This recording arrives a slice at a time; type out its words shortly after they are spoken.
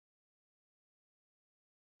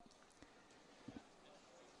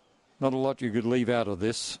Not a lot you could leave out of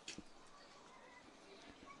this.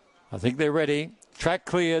 I think they're ready. Track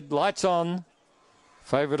cleared. Lights on.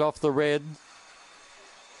 Favourite off the red.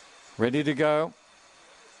 Ready to go.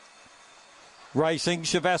 Racing,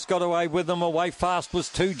 Chavasse got away with them. Away fast was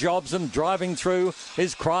Two Jobs, and driving through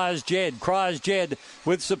is Cryers Jed. Cryers Jed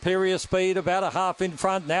with superior speed, about a half in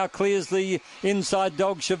front. Now clears the inside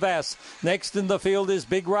dog, Chavasse. Next in the field is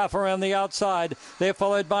Big Rough around the outside. They're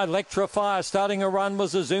followed by Electrifire. Starting a run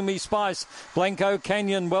was Azumi Spice. Blanco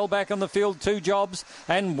Canyon well back on the field, Two Jobs,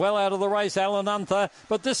 and well out of the race, Alan Unther.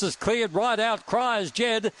 But this is cleared right out. Cryers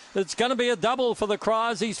Jed. It's going to be a double for the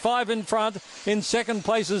Cryers. He's 5 in front. In second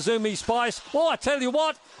place, Azumi Spice. Oh, I tell you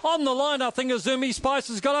what, on the line, I think Azumi Spice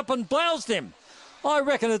has got up and bloused him. I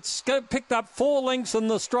reckon it's picked up 4 lengths in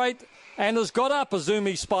the straight and has got up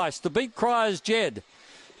Azumi Spice to beat Cryers Jed.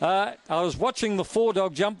 I was watching the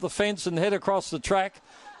 4-dog jump the fence and head across the track,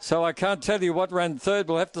 so I can't tell you what ran third.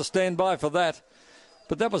 We'll have to stand by for that.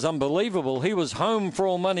 But that was unbelievable. He was home for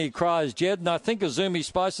all money, Cryers Jed, and I think Azumi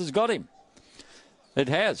Spice has got him. It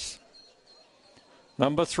has.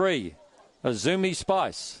 Number 3, Azumi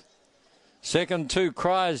Spice. Second 2,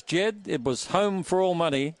 Cryers Jed. It was home for all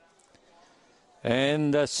money.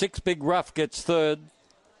 And 6, Big Rough gets third.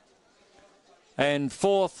 And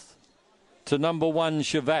fourth to number 1,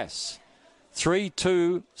 Chavasse. 3,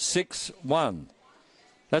 2, 6, 1.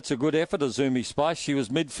 That's a good effort, Azumi Spice. She was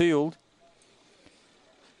midfield.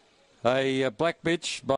 A black bitch.